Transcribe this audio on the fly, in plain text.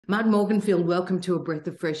Mud Morganfield, welcome to A Breath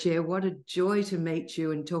of Fresh Air. What a joy to meet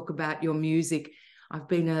you and talk about your music. I've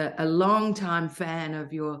been a long time fan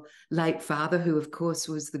of your late father, who, of course,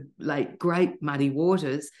 was the late, great Muddy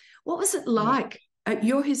Waters. What was it Yeah. like?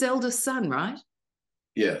 You're his eldest son, right?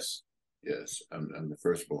 Yes, yes. I'm the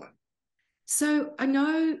firstborn. So I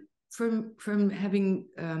know from having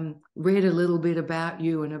read a little bit about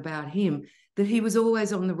you and about him that he was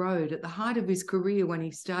always on the road. At the height of his career, when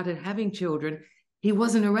he started having children, he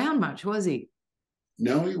wasn't around much, was he?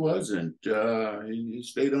 No, he wasn't. He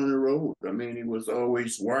stayed on the road. I mean, he was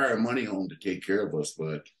always wiring money home to take care of us,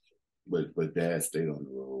 but Dad stayed on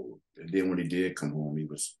the road. And then when he did come home, he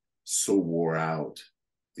was so wore out.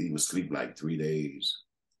 He would sleep like 3 days.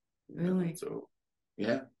 Really? So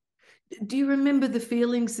yeah, Do you remember the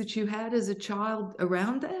feelings that you had as a child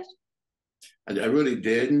around that? I really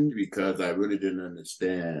didn't because I really didn't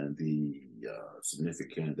understand the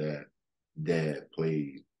significance that Dad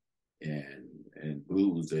played and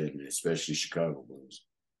blues and especially Chicago blues.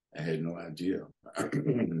 I had no idea. I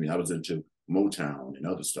mean, I was into Motown and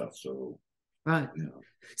other stuff, so Right. you know.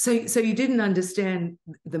 So you didn't understand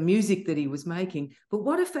the music that he was making, but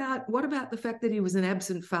what about the fact that he was an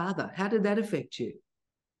absent father? How did that affect you?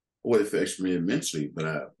 Well, it affects me immensely.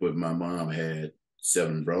 But my mom had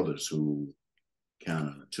seven brothers who kind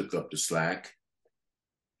of took up the slack,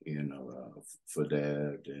 for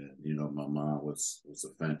Dad, and my mom was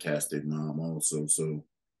a fantastic mom also, so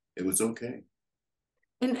it was okay.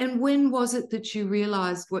 And when was it that you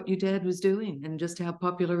realized what your dad was doing and just how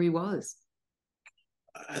popular he was?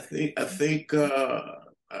 I think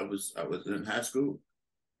I was in high school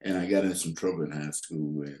and I got in some trouble in high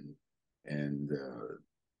school and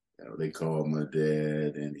they called my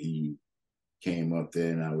dad and he came up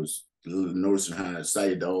there and I was noticing how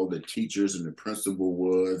excited all the teachers and the principal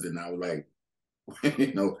was and I was like,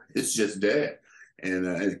 it's just dad. And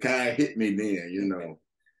it kind of hit me then,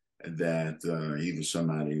 that he was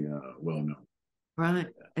somebody well known. Right.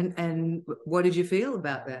 And what did you feel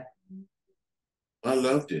about that? I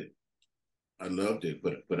loved it. I loved it,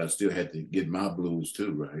 but I still had to get my blues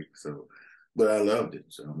too, right? So, but I loved it.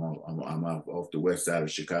 So I'm off the west side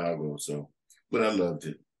of Chicago. So, but I loved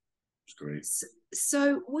it. It's great.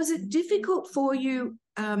 So was it difficult for you?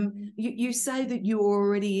 You say that you were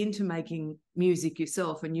already into making music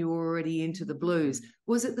yourself and you were already into the blues.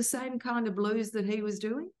 Was it the same kind of blues that he was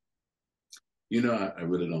doing? I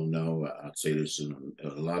really don't know. I'd say this in a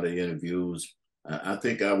lot of interviews. I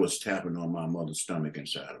think I was tapping on my mother's stomach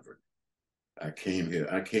inside of her. I came here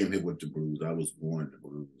with the blues. I was born the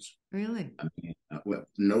blues. Really? I mean, well,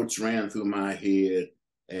 notes ran through my head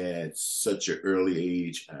at such an early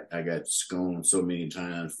age. I got sconed so many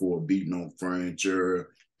times for beating on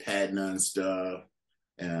furniture, patting on stuff.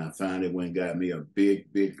 And I finally went and got me a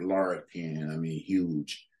big, big lard pen. I mean,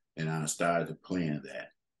 huge. And I started playing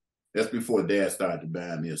that. That's before Dad started to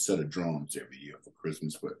buy me a set of drums every year for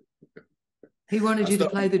Christmas. But He wanted I you to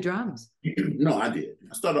started, play the drums. no, I did.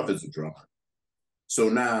 I started off as a drummer. So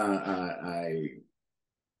now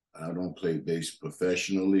I don't play bass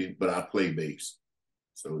professionally, but I play bass.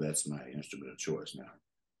 So that's my instrument of choice now.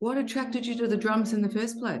 What attracted you to the drums in the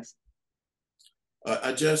first place?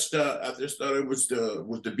 I just thought it was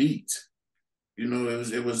the beat.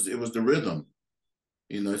 It was the rhythm.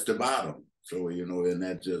 It's the bottom. So and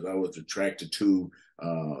that just I was attracted to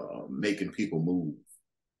making people move.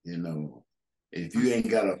 You know, if you ain't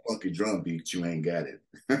got a funky drum beat, you ain't got it.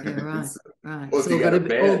 Yeah, right, right. Or It's if you got a all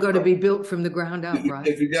bad got to drum, be built from the ground up, right?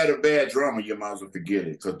 if you got a bad drummer, you might as well forget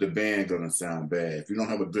it because the band gonna sound bad. If you don't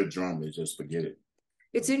have a good drummer, just forget it.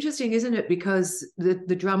 It's interesting, isn't it? Because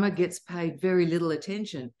the drummer gets paid very little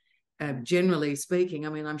attention, generally speaking. I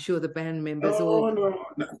mean, I'm sure the band members Oh all.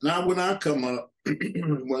 no! Now when I come up,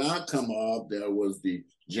 when I come up, there was the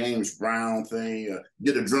James Brown thing.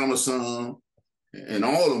 Get a drummer song, and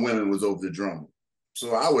all the women was over the drummer.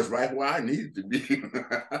 So I was right where I needed to be.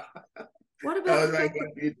 What I about was the right fact where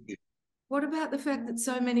that I needed to be. what about the fact that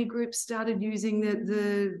so many groups started using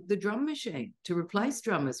the drum machine to replace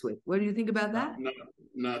drummers with? What do you think about Not, that? not,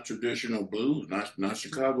 not traditional blues, not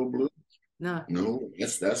Chicago blues. No. No,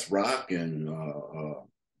 that's rock and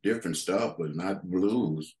different stuff, but not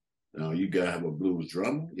blues. You gotta have a blues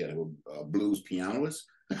drummer. You gotta have a blues pianist.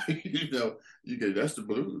 That's the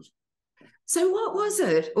blues. So what was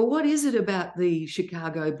it, or what is it about the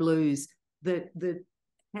Chicago blues that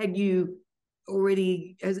had you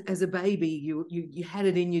already as a baby, you had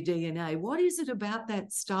it in your DNA? What is it about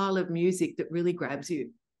that style of music that really grabs you?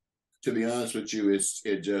 To be honest with you,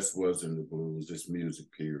 it just wasn't the blues. It's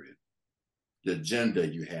music. Period. The agenda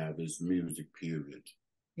you have is music. Period.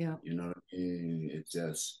 Yeah. You know what I mean? It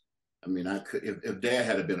just I mean, I could if Dad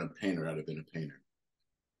had been a painter, I'd have been a painter.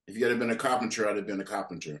 If he had been a carpenter, I'd have been a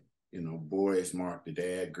carpenter. You know, boys mark the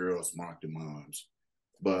dad, girls mark the moms.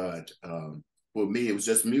 But for me, it was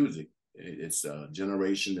just music. It's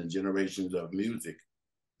generations and generations of music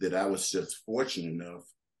that I was just fortunate enough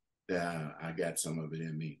that I got some of it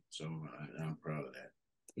in me. So I'm proud of that.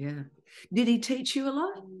 Yeah. Did he teach you a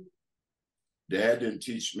lot? Dad didn't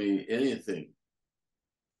teach me anything.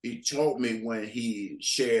 He taught me when he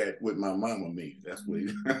shared with my mama me. That's what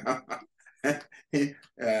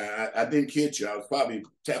I didn't kid you. I was probably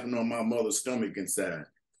tapping on my mother's stomach inside.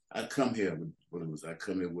 I come here with what it was. I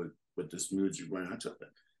come here with this music around.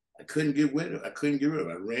 I couldn't get with it. I couldn't get rid of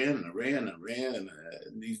it. I ran and I ran and I ran,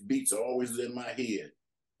 and these beats are always in my head.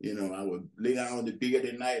 You know, I would lay down on the bed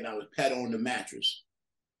at night and I would pat on the mattress.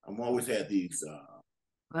 I've always had these.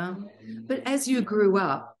 Well, but as you grew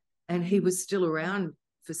up and he was still around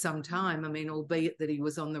for some time, I mean, albeit that he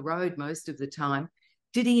was on the road most of the time,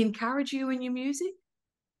 did he encourage you in your music?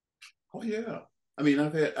 Oh yeah. I mean,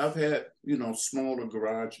 I've had you know smaller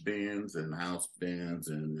garage bands and house bands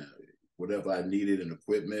and whatever I needed in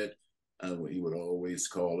equipment. He would always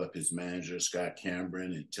call up his manager Scott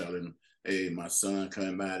Cameron and tell him, "Hey, my son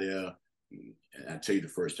came by there." And I tell you, the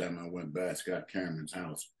first time I went by Scott Cameron's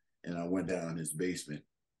house and I went down his basement,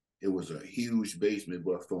 it was a huge basement,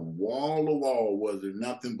 but from wall to wall was it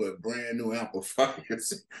nothing but brand new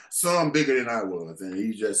amplifiers, some bigger than I was. And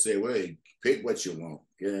he just said, "Well, hey, pick what you want,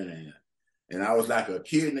 get in there." And I was like a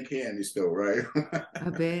kid in the candy store, right? I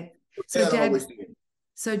bet. So Dad dad always did.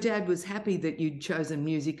 so dad was happy that you'd chosen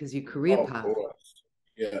music as your career Oh, of path. course.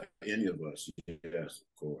 Yeah, any of us. Yes,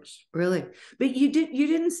 of course. Really? But you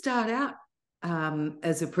didn't start out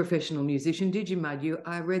as a professional musician, did you, Mud?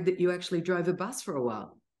 I read that you actually drove a bus for a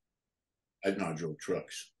while. I drove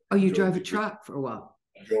trucks. Oh, I you drove drove a big, truck for a while.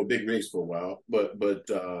 I drove big rigs for a while, but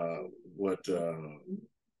what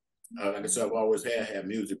like I said, I've always had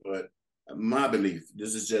music, but my belief,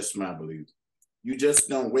 this is just my belief. You just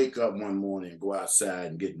don't wake up one morning and go outside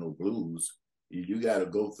and get no blues. You got to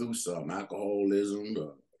go through something, alcoholism,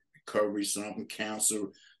 recovery, something, cancer.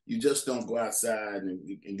 You just don't go outside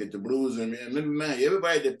and get the blues. And man,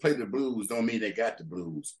 everybody that play the blues don't mean they got the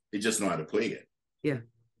blues. They just know how to play it. Yeah.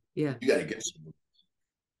 Yeah. You got to get some.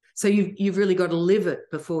 So you've really got to live it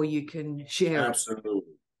before you can share it.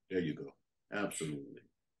 Absolutely. There you go. Absolutely.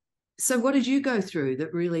 So what did you go through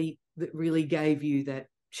that really gave you that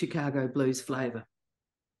Chicago blues flavor?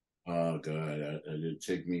 Oh God, it'd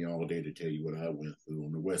take me all day to tell you what I went through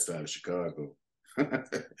on the west side of Chicago.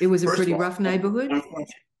 It was a First pretty of rough all, neighborhood.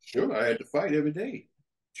 sure, I had to fight every day.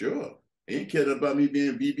 Sure, they didn't care about me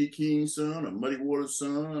being BB King's son or Muddy Waters'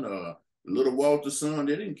 son or Little Walter's son.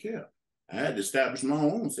 They didn't care. I had to establish my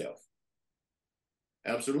own self.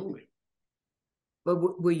 Absolutely.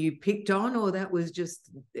 But were you picked on, or that was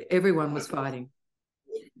just everyone was fighting?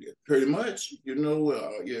 Pretty much,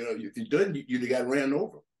 if you didn't, you got ran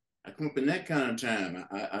over. I come up in that kind of time.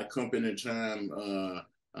 I come up in a time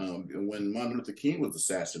when Martin Luther King was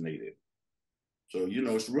assassinated. So,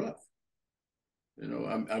 it's rough.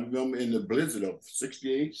 I'm in the blizzard of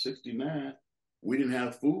 68, 69. We didn't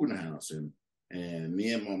have food in the house. And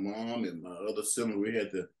me and my mom and my other sibling, we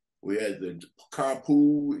had the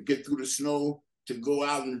carpool, get through the snow to go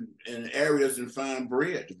out in areas and find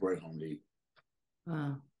bread to bring home to eat.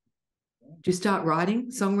 Wow. Did you start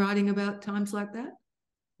songwriting about times like that?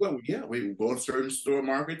 Well, yeah, we would go to certain store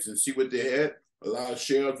markets and see what they had. A lot of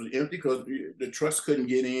shelves were empty because the trucks couldn't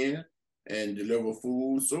get in and deliver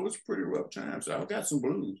food. So it's pretty rough time. So I got some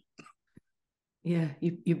blues. Yeah,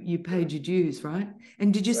 you paid your dues, right?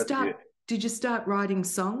 And did you But start yeah, did you start writing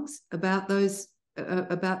songs about those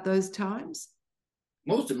times?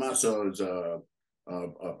 most of my songs are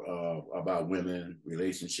about women,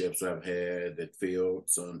 relationships I've had that failed,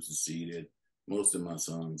 some succeeded. Most of my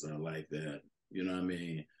songs are like that. You know what I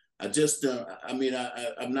mean? I just,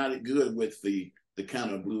 I'm not good with the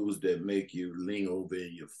kind of blues that make you lean over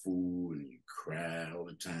in your food and you cry all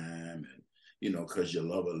the time and, because your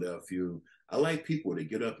lover left you. I like people to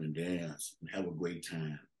get up and dance and have a great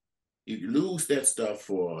time. If you lose that stuff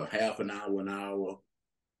for half an hour,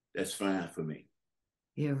 that's fine for me.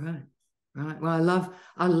 Yeah, right. Right. Well,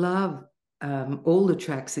 I love all the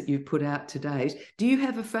tracks that you've put out to date. Do you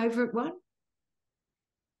have a favorite one?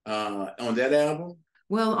 On that album,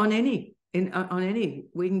 Well, on any,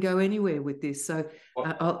 we can go anywhere with this. So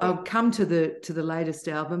well, I'll come to the latest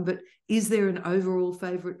album. But is there an overall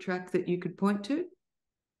favorite track that you could point to?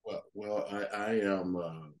 I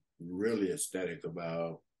am really ecstatic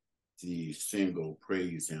about the single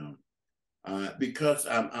 "Praise Him" because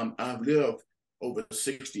I've lived over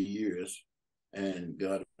 60 years and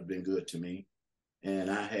God has been good to me.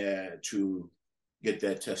 And I had to get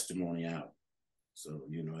that testimony out. So,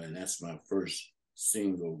 and that's my first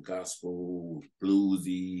single gospel,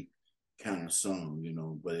 bluesy kind of song,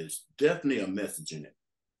 but it's definitely a message in it.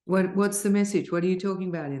 What's the message? What are you talking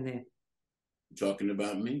about in there? I'm talking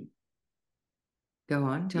about me. Go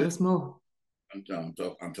on, tell us more. I'm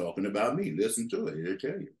talking about me. Listen to it. It'll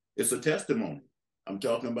tell you. It's a testimony. I'm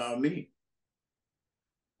talking about me.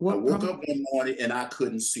 I woke up one morning and I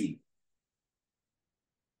couldn't see.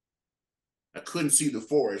 I couldn't see the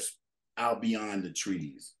forest out beyond the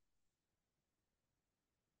trees.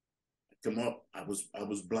 I come up, I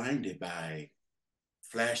was blinded by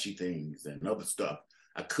flashy things and other stuff.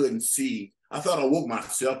 I couldn't see. I thought I woke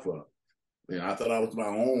myself up. I thought I was my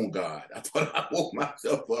own God. I thought I woke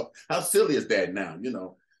myself up. How silly is that now,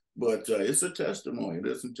 But it's a testimony.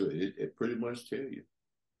 Listen to it. It pretty much tell you.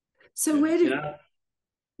 So where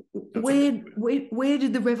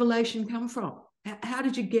did the revelation come from? How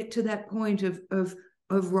did you get to that point of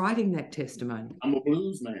writing that testimony? I'm a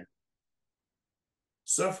blues man.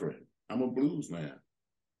 Suffering. I'm a blues man.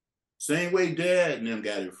 Same way Dad and them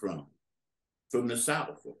got it from the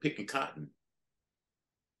South, or picking cotton,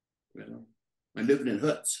 and living in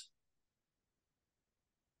huts.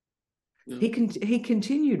 He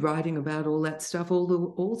continued writing about all that stuff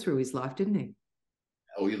all through his life, didn't he?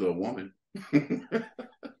 Oh, you're a woman.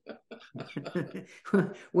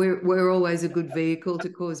 we're always a good vehicle to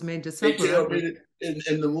cause men to suffer. They tell me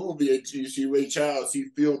in the movie, she Ray Charles, he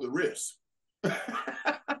feel the risk.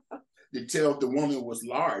 They tell the woman was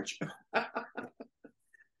large.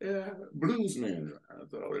 Yeah, blues man.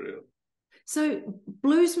 That's all it is. So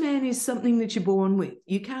blues man is something that you're born with.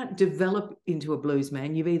 You can't develop into a blues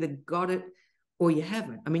man. You've either got it or you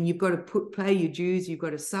haven't. I mean, you've got to pay your dues. You've got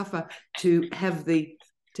to suffer to have the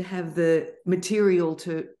material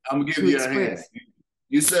to. I'm gonna give you a hand.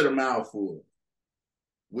 You said a mouthful.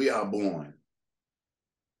 We are born.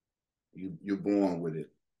 You're born with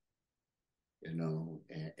it,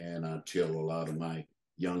 And I tell a lot of my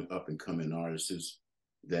young up and coming artists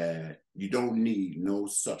that you don't need no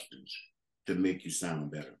substance to make you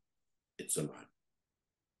sound better. It's a lot.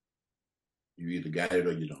 You either got it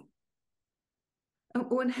or you don't.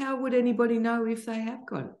 And how would anybody know if they have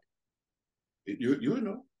got it? You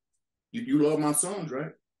know. You love my songs,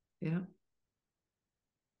 right? Yeah.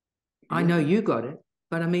 I know you got it,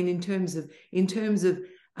 but I mean, in terms of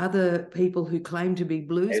other people who claim to be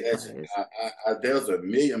blues players. There's a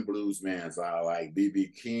million blues mans I like.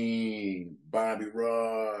 B.B. King, Bobby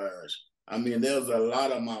Rush. I mean, there's a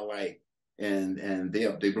lot of them I like, and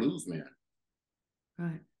they're blues men.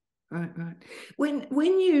 Right.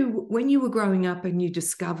 When you were growing up and you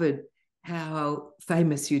discovered how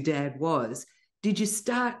famous your dad was, did you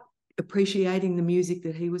start appreciating the music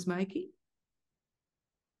that he was making?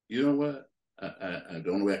 You know what? The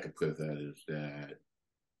only way I could put that is that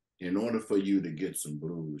in order for you to get some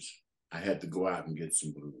blues, I had to go out and get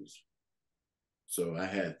some blues. So I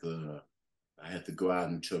had to go out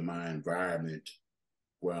into my environment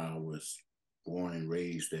where I was born and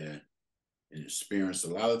raised at and experience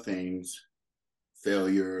a lot of things,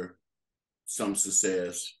 failure, some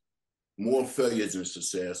success, more failures than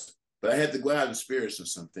success. But I had to go out and experience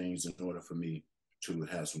some things in order for me to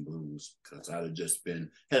have some blues, because I'd have just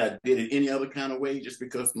been, had I did it any other kind of way, just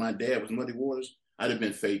because my dad was Muddy Waters, I'd have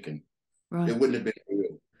been faking. Right. It wouldn't have been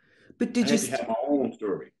real. But did I had to have my own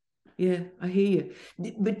story. Yeah, I hear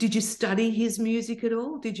you. But did you study his music at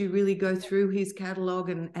all? Did you really go through his catalog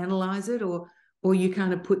and analyze it, or you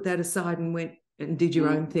kind of put that aside and went and did your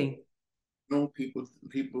own thing? No,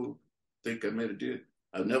 people think I made a deal.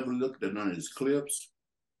 I never looked at none of his clips.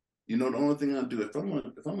 The only thing I do, if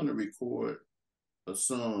I'm gonna record a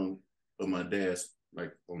song of my dad's,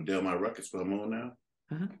 like on Delmar Records, where I'm on now,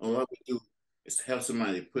 all I would do is have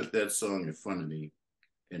somebody put that song in front of me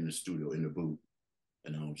in the studio, in the booth,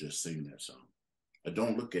 and I'll just sing that song. I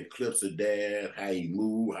don't look at clips of Dad, how he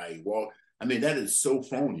move, how he walk. I mean, that is so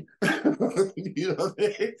phony.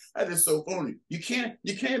 That is so phony. You can't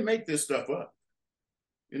make this stuff up.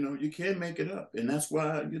 You can't make it up. And that's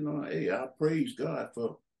why, hey, I praise God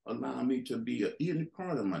for allowing me to be any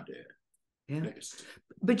part of my dad. Yeah.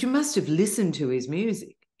 But you must have listened to his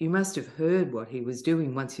music. You must have heard what he was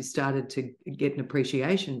doing once you started to get an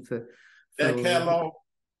appreciation for that catalog.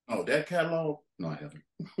 Oh, that catalog? No, I haven't.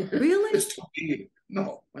 Really? It's too big.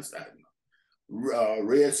 No, that's not.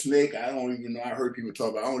 Red Snake, I don't even know. I heard people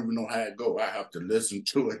talk about, I don't even know how it go. I have to listen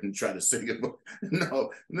to it and try to sing it.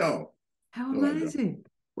 No. How amazing.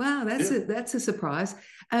 Wow, that's a surprise.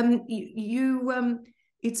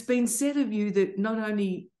 It's been said of you that not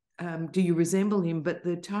only do you resemble him, but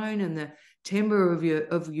the tone and timbre of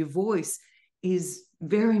your voice is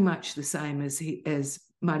very much the same as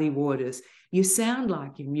Muddy Waters. You sound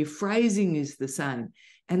like him. Your phrasing is the same,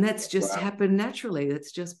 and that's just happened naturally.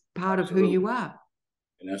 That's just part of who you are.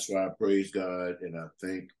 And that's why I praise God and I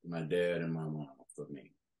thank my dad and my mom for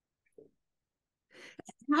me.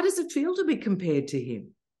 How does it feel to be compared to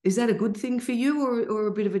him? Is that a good thing for you, or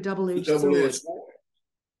a bit of a double-edged sword? It's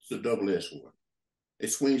a double-edged sword.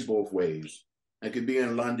 It swings both ways. I could be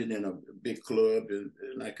in London in a big club,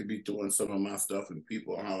 and I could be doing some of my stuff, and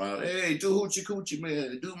people are out, hey, do hoochie coochie,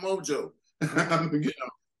 man, do mojo. You know,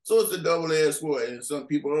 so it's a double-edged sword. And some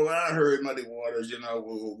people, oh, I heard Muddy Waters, you know,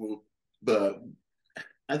 woo, woo. But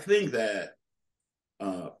I think that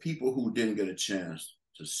people who didn't get a chance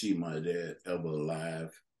to see my dad ever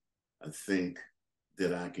alive, I think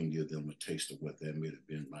that I can give them a taste of what that may have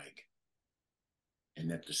been like.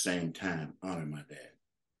 And at the same time, honor my dad.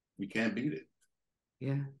 You can't beat it.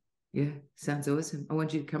 Yeah, sounds awesome. I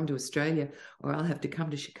want you to come to Australia, or I'll have to come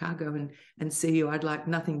to Chicago and see you. I'd like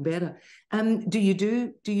nothing better. Do you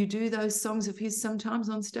do those songs of his sometimes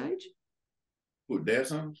on stage? Who, dad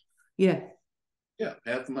songs? Yeah. Yeah,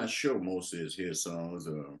 half of my show mostly is his songs.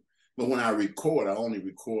 But when I record, I only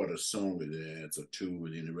record a song with dad's or two,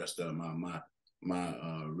 and then the rest of them my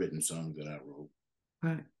written songs that I wrote.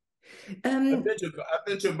 Right. I've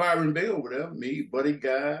been to Byron Bay over there. Me, Buddy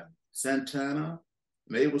Guy, Santana,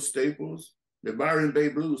 Mabel Staples, the Byron Bay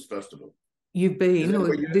Blues Festival. You've been,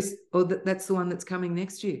 that's the one that's coming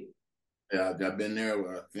next year. Yeah, I've been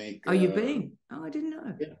there. I think. Oh, you've been? Oh, I didn't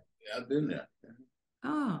know. Yeah, I've been there.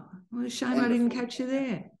 Oh, well, shame I didn't catch you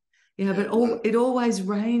there. Yeah, but it always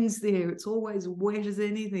rains there. It's always wet as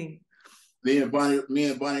anything. Me and Bonnie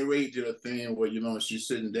Raitt did a thing where, you know, she's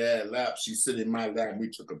sitting in dad's lap, she's sitting in my lap. We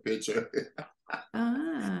took a picture.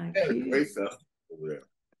 Cute. Great festival over there.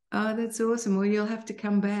 Oh, that's awesome. Well, you'll have to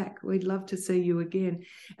come back. We'd love to see you again.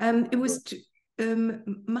 It was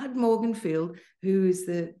Mud Morganfield, who is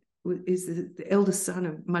the eldest son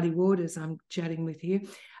of Muddy Waters I'm chatting with here.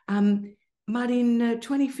 Mud, in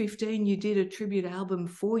 2015, you did a tribute album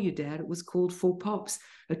for your dad. It was called Full Pops,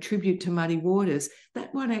 a tribute to Muddy Waters.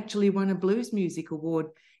 That one actually won a Blues Music Award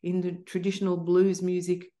in the traditional blues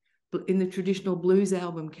music, in the traditional blues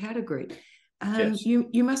album category. Yes.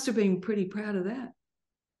 You must have been pretty proud of that.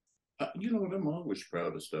 You know what? I'm always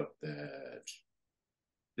proud of stuff that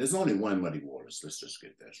there's only one Muddy Waters. Let's just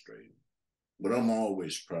get that straight. But I'm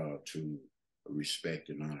always proud to respect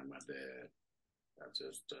and honor my dad.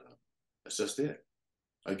 That's just it.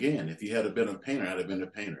 Again, if he had been a painter, I'd have been a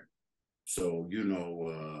painter. So, you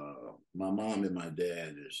know, my mom and my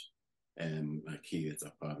dad and my kids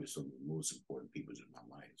are probably some of the most important people in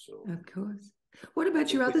my life. So, of course. What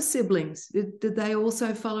about your other siblings? Did they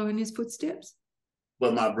also follow in his footsteps?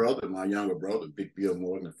 Well, my younger brother, Big Bill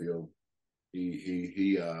Morganfield,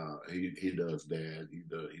 he does that.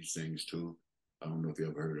 He sings too. I don't know if you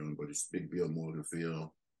ever heard of him, but it's Big Bill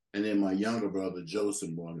Morganfield. And then my younger brother, Joseph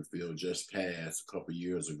Morganfield, just passed a couple of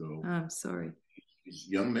years ago. Oh, I'm sorry. He's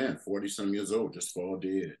a young man, 40-some years old, just fall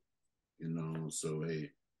dead. You know, so hey,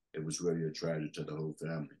 it was really a tragedy to the whole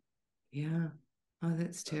family. Yeah. Oh,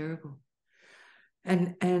 that's terrible.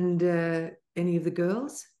 And any of the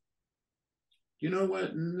girls? You know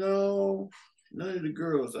what? No, none of the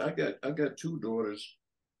girls. I got two daughters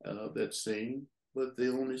that sing, but they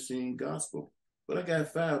only sing gospel. But I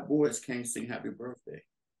got 5 boys can't sing Happy Birthday.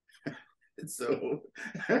 So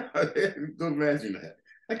don't imagine that.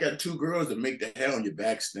 I got 2 girls that make the hair on your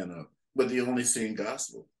back stand up, but they only sing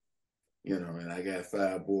gospel. You know, and I got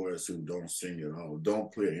 5 boys who don't sing at all,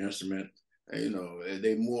 don't play an instrument. And, you know,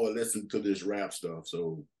 they more listen to this rap stuff.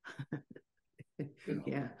 So, you know.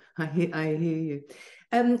 Yeah, I hear you.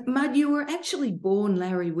 Mud, you were actually born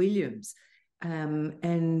Larry Williams,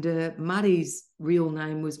 and Muddy's real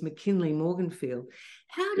name was McKinley Morganfield.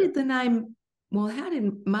 How did the name? Well, how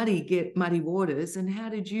did Muddy get Muddy Waters, and how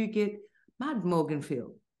did you get Mud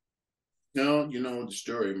Morganfield? No, you know the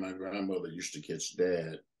story. My grandmother used to catch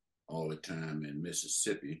Dad all the time in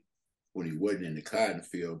Mississippi when he wasn't in the cotton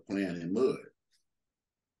field playing in mud.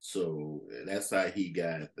 So that's how he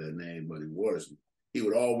got the name Muddy Waters. He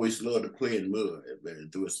would always love to play in mud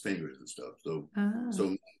and through his fingers and stuff. So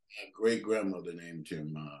my great grandmother named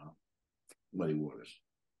him Muddy Waters.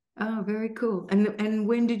 Oh, very cool. And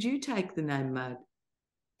when did you take the name Mud?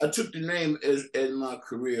 I took the name in my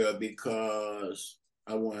career because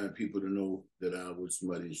I wanted people to know that I was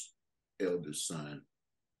Muddy's eldest son.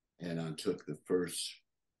 And I took the first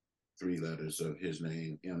 3 letters of his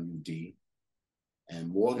name, M-U-D.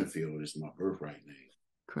 And Morganfield is my birthright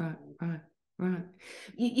name. Right.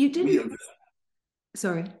 You didn't...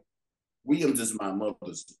 Sorry. Williams is my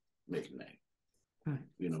mother's maiden name. Right.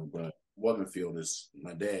 You know, but Morganfield is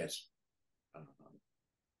my dad's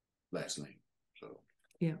last name. So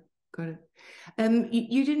yeah, got it.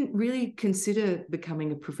 You didn't really consider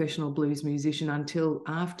becoming a professional blues musician until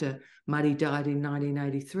after Muddy died in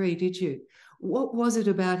 1983, did you? What was it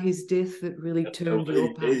about his death that really turned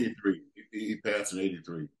your path? 83. He passed in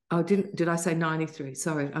 83. Oh, did I say 93?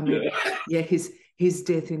 Sorry, I mean, Yeah. yeah, his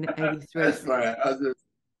death in 83. That's fine.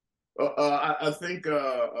 I think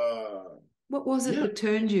What was it yeah, that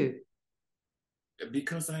turned you?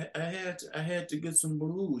 because I had to get some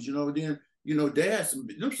blues, you know. Then Dad,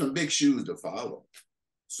 some big shoes to follow.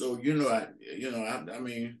 So I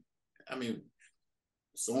mean,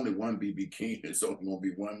 it's only one BB King. It's only gonna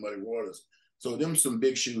be one Muddy Waters. So them some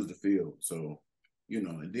big shoes to fill. So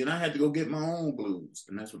and then I had to go get my own blues,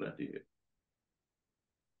 and that's what I did.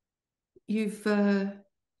 You've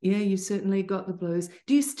yeah, you certainly got the blues.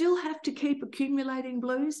 Do you still have to keep accumulating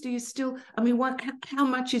blues? Do you still, I mean, how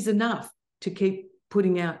much is enough to keep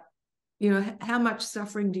putting out? How much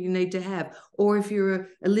suffering do you need to have? Or if you're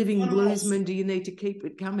a living bluesman, do you need to keep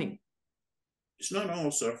it coming? It's not all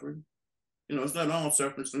suffering. It's not all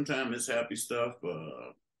suffering. Sometimes it's happy stuff.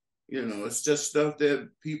 It's just stuff that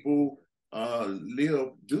people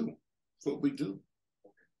do. It's what we do.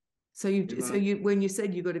 So when you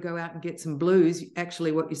said you got to go out and get some blues,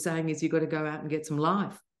 actually what you're saying is you got to go out and get some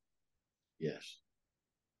life. Yes.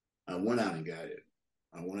 I went out and got it.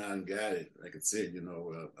 Like I said, I don't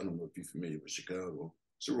know if you're familiar with Chicago.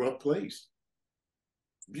 It's a rough place.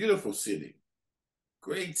 Beautiful city.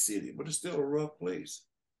 Great city, but it's still a rough place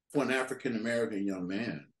for an African American young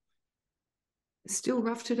man. It's still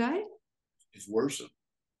rough today? It's worse.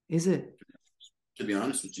 Is it? To be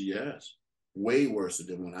honest with you, yes. Way worse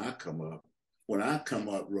than when I come up. When I come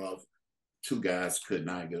up rough, two guys could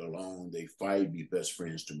not get along. They fight, be best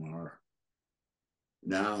friends tomorrow.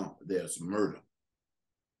 Now there's murder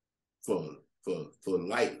for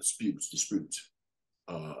light disputes.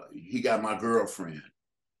 He got my girlfriend.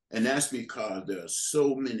 And that's because there are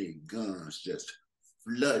so many guns just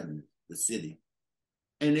flooding the city.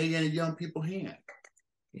 And they in young people's hands.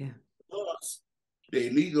 Yeah. Plus, they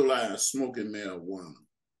legalized smoking marijuana.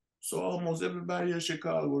 So almost everybody in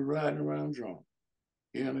Chicago was riding around drunk.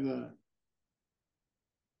 Yeah, my God.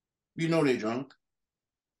 They drunk.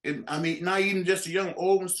 Not even just the young,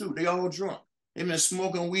 old ones too. They all drunk. They've been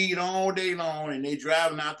smoking weed all day long, and they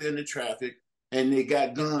driving out there in the traffic, and they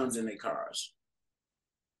got guns in their cars.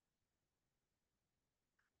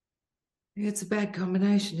 It's a bad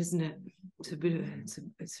combination, isn't it?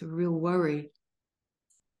 It's a real worry,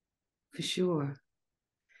 for sure.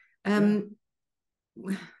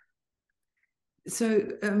 So,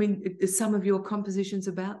 I mean, is some of your compositions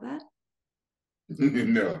about that?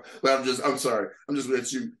 No, I'm sorry. I'm just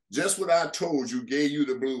let you, just what I told you gave you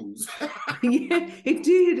the blues. Yeah, it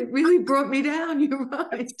did. It really brought me down. You're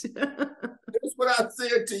right. That's what I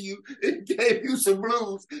said to you. It gave you some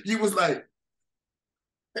blues. You was like,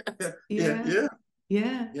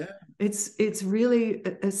 yeah. It's really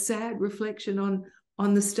a sad reflection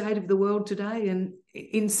on the state of the world today, and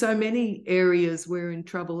in so many areas we're in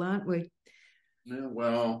trouble, aren't we? Yeah,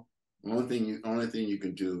 well, only thing you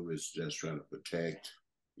can do is just try to protect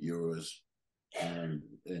yours and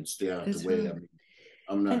stay out the way. Right.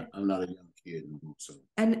 I mean, I'm not a young kid, so.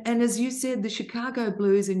 And as you said, the Chicago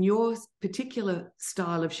blues and your particular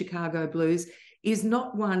style of Chicago blues is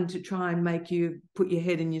not one to try and make you put your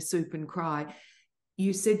head in your soup and cry.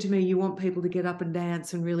 You said to me you want people to get up and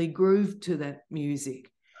dance and really groove to that music.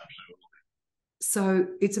 Absolutely. So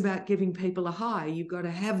it's about giving people a high. You've got to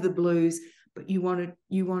have the blues, but you want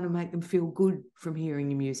to make them feel good from hearing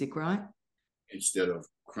your music, right? Instead of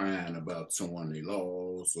crying about someone they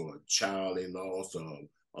lost, or a child they lost, or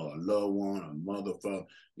a loved one, a mother, father.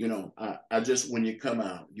 I just, when you come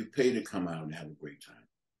out, you pay to come out and have a great time.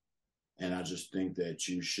 And I just think that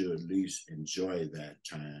you should at least enjoy that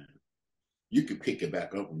time. You can pick it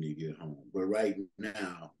back up when you get home. But right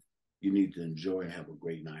now, you need to enjoy and have a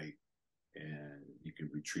great night. And you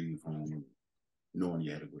can retrieve home knowing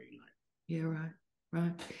you had a great night. Yeah,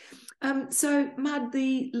 right. So, Mud,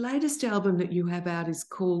 the latest album that you have out is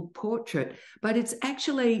called Portrait, but it's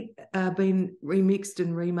actually been remixed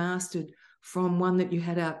and remastered from one that you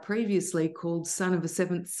had out previously called Son of a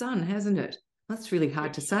Seventh Son, hasn't it? That's really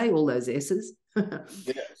hard to say, all those S's.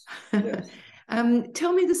 Yes.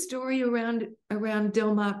 Tell me the story around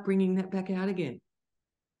Delmark bringing that back out again.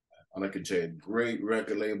 I can tell you, great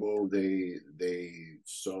record label. They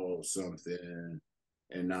saw something,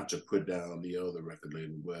 and not to put down the other record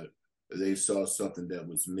label, but they saw something that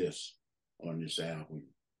was missed on this album.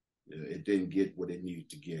 It didn't get what it needed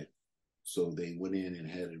to get. So they went in and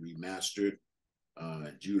had it remastered.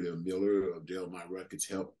 Julia Miller of Delmar Records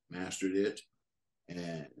helped mastered it.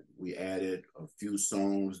 And we added a few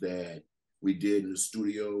songs that we did in the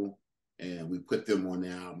studio, and we put them on the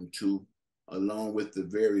album too, along with the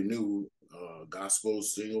very new gospel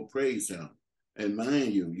single Praise Him. And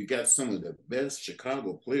mind you, you got some of the best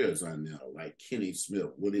Chicago players on there, like Kenny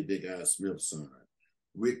Smith, Willie Big Eye Smith's son,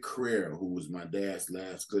 Rick Crair, who was my dad's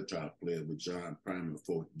last guitar player with John Primer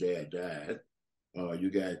before dad died. You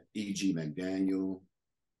got E.G. McDaniel,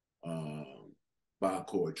 Bob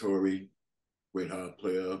Corritore, great harp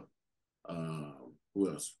player. Who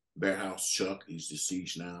else? Bearhouse Chuck, he's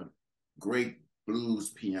deceased now. Great blues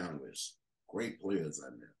pianist, great players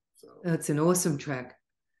on there. So that's an awesome track.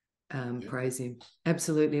 Praise Him.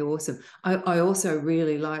 Absolutely awesome. I also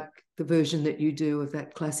really like the version that you do of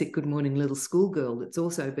that classic Good Morning Little Schoolgirl that's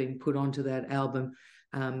also been put onto that album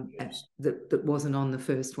yes. that wasn't on the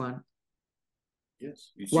first one.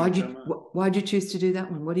 Yes. Why'd you choose to do that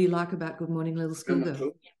one? What do you like about Good Morning Little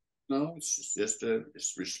Schoolgirl? No, it's just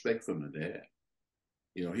it's respect for my dad.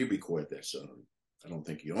 You know, he recorded that song. I don't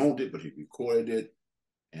think he owned it, but he recorded it,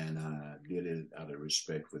 and I did it out of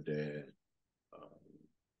respect for Dad.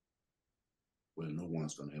 Well, no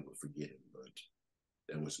one's going to ever forget him, but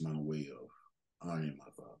that was my way of honoring my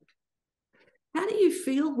father. How do you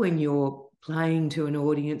feel when you're playing to an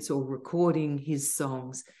audience or recording his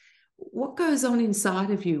songs? What goes on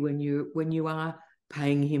inside of you when you are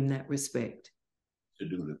paying him that respect? To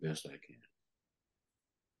do the best I can.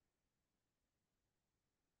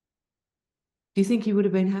 Do you think he would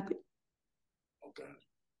have been happy? Oh, God.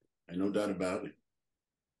 And no doubt about it.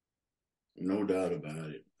 No doubt about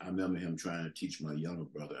it. I remember him trying to teach my younger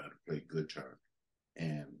brother how to play guitar.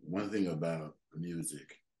 And one thing about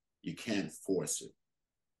music, you can't force it.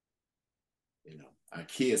 You know, our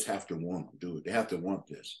kids have to want to do it. They have to want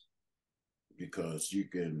this. Because you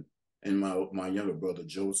can, and my younger brother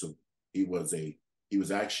Joseph, he was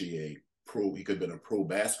actually a pro, he could have been a pro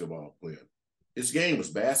basketball player. His game was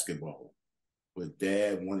basketball. But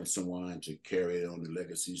Dad wanted someone to carry on the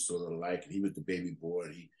legacy, sort of like, and he was the baby boy,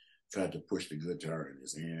 and he tried to push the guitar in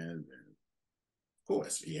his hand. And of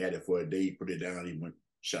course, he had it for a day, he put it down, he went,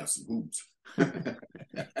 shot some hoops.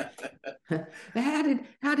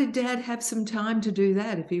 How did Dad have some time to do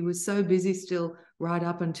that if he was so busy still right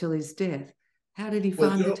up until his death? How did he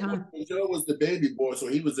find the time? Joe was the baby boy, so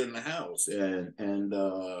he was in the house, and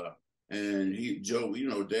Joe, you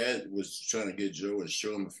know, Dad was trying to get Joe and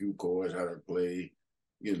show him a few chords, how to play,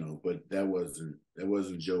 you know, but that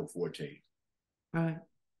wasn't Joe forte. Right.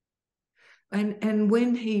 And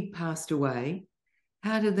when he passed away,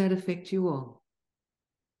 how did that affect you all?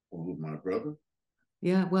 With my brother?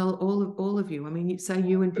 Yeah, well, all of you. I mean, say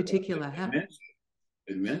you in particular. How?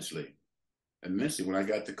 Immensely. When I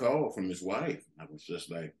got the call from his wife, I was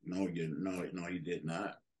just like, no, he did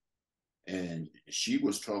not. And she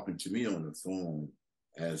was talking to me on the phone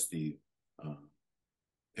as the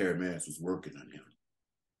paramedics was working on him.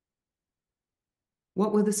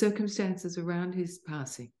 What were the circumstances around his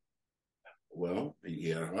passing? Well, he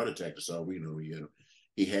had a heart attack. That's all we know.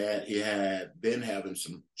 He had been having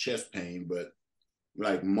some chest pain, but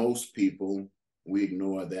like most people, we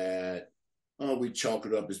ignore that. Oh, we chalk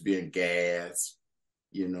it up as being gas,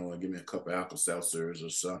 you know, and give me a couple of Alka-Seltzers or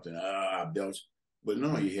something. Belch. But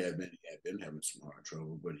no, he had been having some heart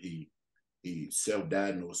trouble, but he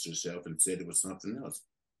self-diagnosed himself and said it was something else.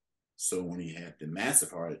 So when he had the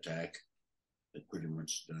massive heart attack, it pretty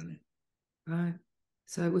much done it. Right.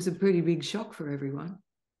 So it was a pretty big shock for everyone.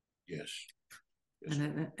 Yes.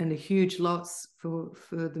 And a huge loss for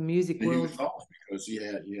the music world. He lost because he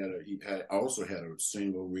also had a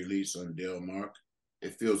single release on Delmark.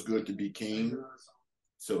 It Feels Good to Be King.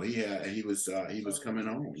 So he was coming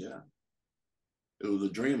on. Yeah, it was a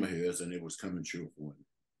dream of his, and it was coming true for him.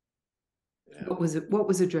 Yeah. What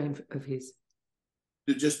was a dream of his?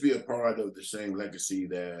 To just be a part of the same legacy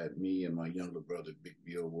that me and my younger brother Big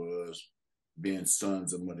Bill was, being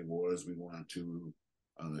sons of Muddy Waters. We wanted to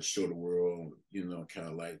show the world, you know, kind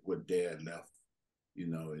of like what Dad left. You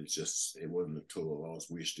know, it wasn't a total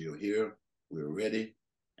loss. We're still here, we're ready,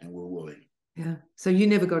 and we're willing. Yeah. So you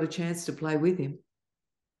never got a chance to play with him?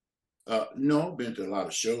 No, I've been to a lot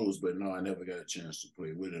of shows, but no, I never got a chance to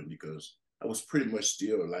play with him because I was pretty much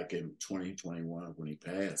still like in 2021 when he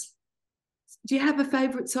passed. Do you have a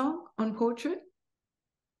favorite song on Portrait?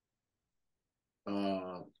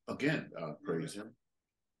 Again, Praise Him.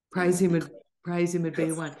 Praise Him would be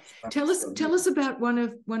the one. Tell us about one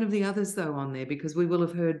of the others though on there, because we will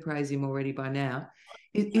have heard Praise Him already by now.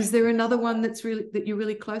 Is there another one that you're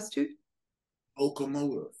really close to?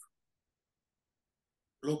 Locomotive.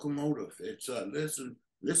 locomotive. It's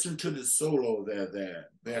listen to the solo that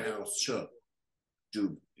Bad House Chuck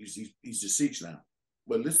do. He's deceased now,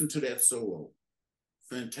 but listen to that solo.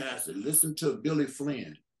 Fantastic. Listen to Billy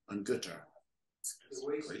Flynn on guitar.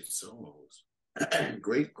 Great solos.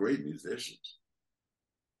 great musicians.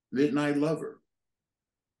 Midnight Lover.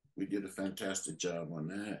 We did a fantastic job on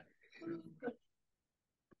that.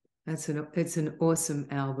 It's an awesome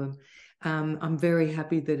album. I'm very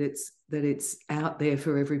happy that it's out there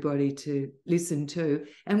for everybody to listen to.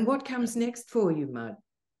 And what comes next for you, Mud?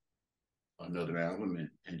 Another album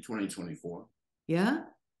in 2024. Yeah?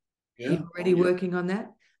 Yeah. You're already working on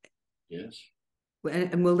that? Yes.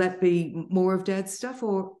 And will that be more of Dad's stuff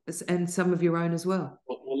and some of your own as well?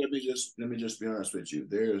 Well, let me just be honest with you.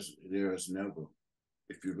 There's never,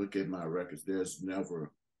 if you look at my records, there's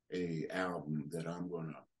never a album that I'm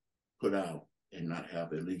gonna put out and not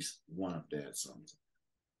have at least one of Dad's songs.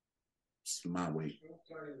 It's my way.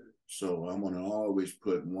 So I'm gonna always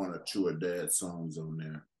put one or two of Dad's songs on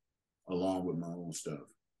there, along with my own stuff.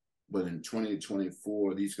 But in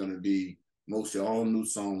 2024, these gonna be mostly all new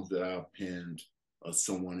songs that I've penned or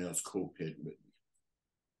someone else co-penned with me.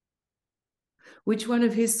 Which one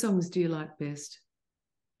of his songs do you like best?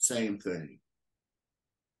 Same thing.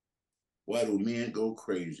 Why do men go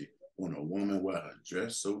crazy when a woman wear her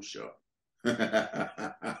dress so sharp?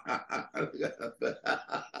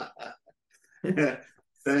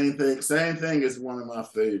 Same thing is one of my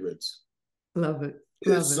favorites. Love it.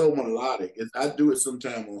 It's so melodic. I do it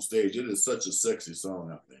sometime on stage. It is such a sexy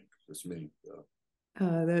song, I think. It's me. So.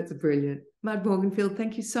 Oh, that's brilliant. Mud Morganfield,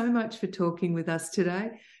 thank you so much for talking with us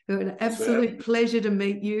today. It was an absolute pleasure to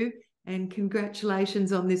meet you, and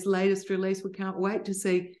congratulations on this latest release. We can't wait to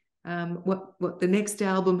see what the next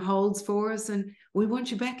album holds for us, and we want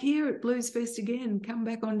you back here at Blues Fest again. Come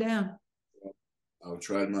back on down. I'll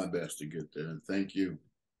try my best to get there. Thank you.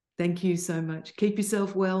 Thank you so much. Keep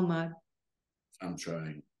yourself well, Mud. I'm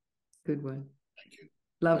trying. Good one. Thank you.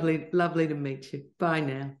 Lovely to meet you. Bye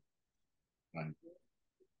now. Bye.